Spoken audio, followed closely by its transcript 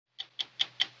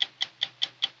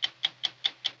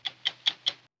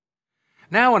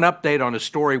Now an update on a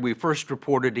story we first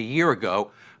reported a year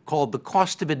ago called the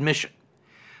cost of admission.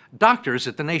 Doctors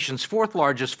at the nation's fourth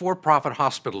largest for-profit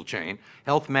hospital chain,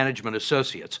 Health Management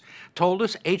Associates, told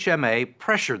us HMA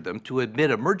pressured them to admit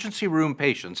emergency room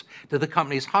patients to the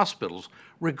company's hospitals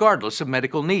regardless of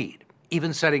medical need,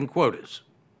 even setting quotas.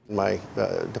 My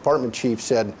department chief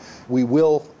said, we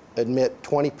will admit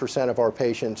 20% of our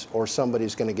patients or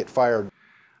somebody's going to get fired.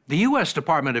 The U.S.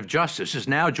 Department of Justice has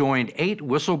now joined 8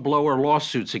 whistleblower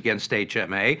lawsuits against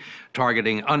HMA,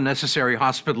 targeting unnecessary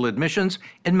hospital admissions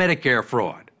and Medicare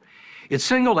fraud. It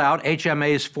singled out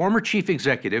HMA's former chief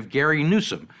executive, Gary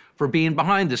Newsom, for being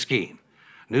behind the scheme.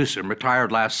 Newsom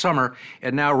retired last summer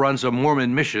and now runs a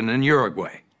Mormon mission in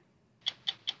Uruguay.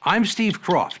 I'm Steve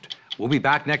Kroft. We'll be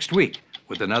back next week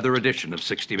with another edition of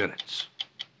 60 Minutes.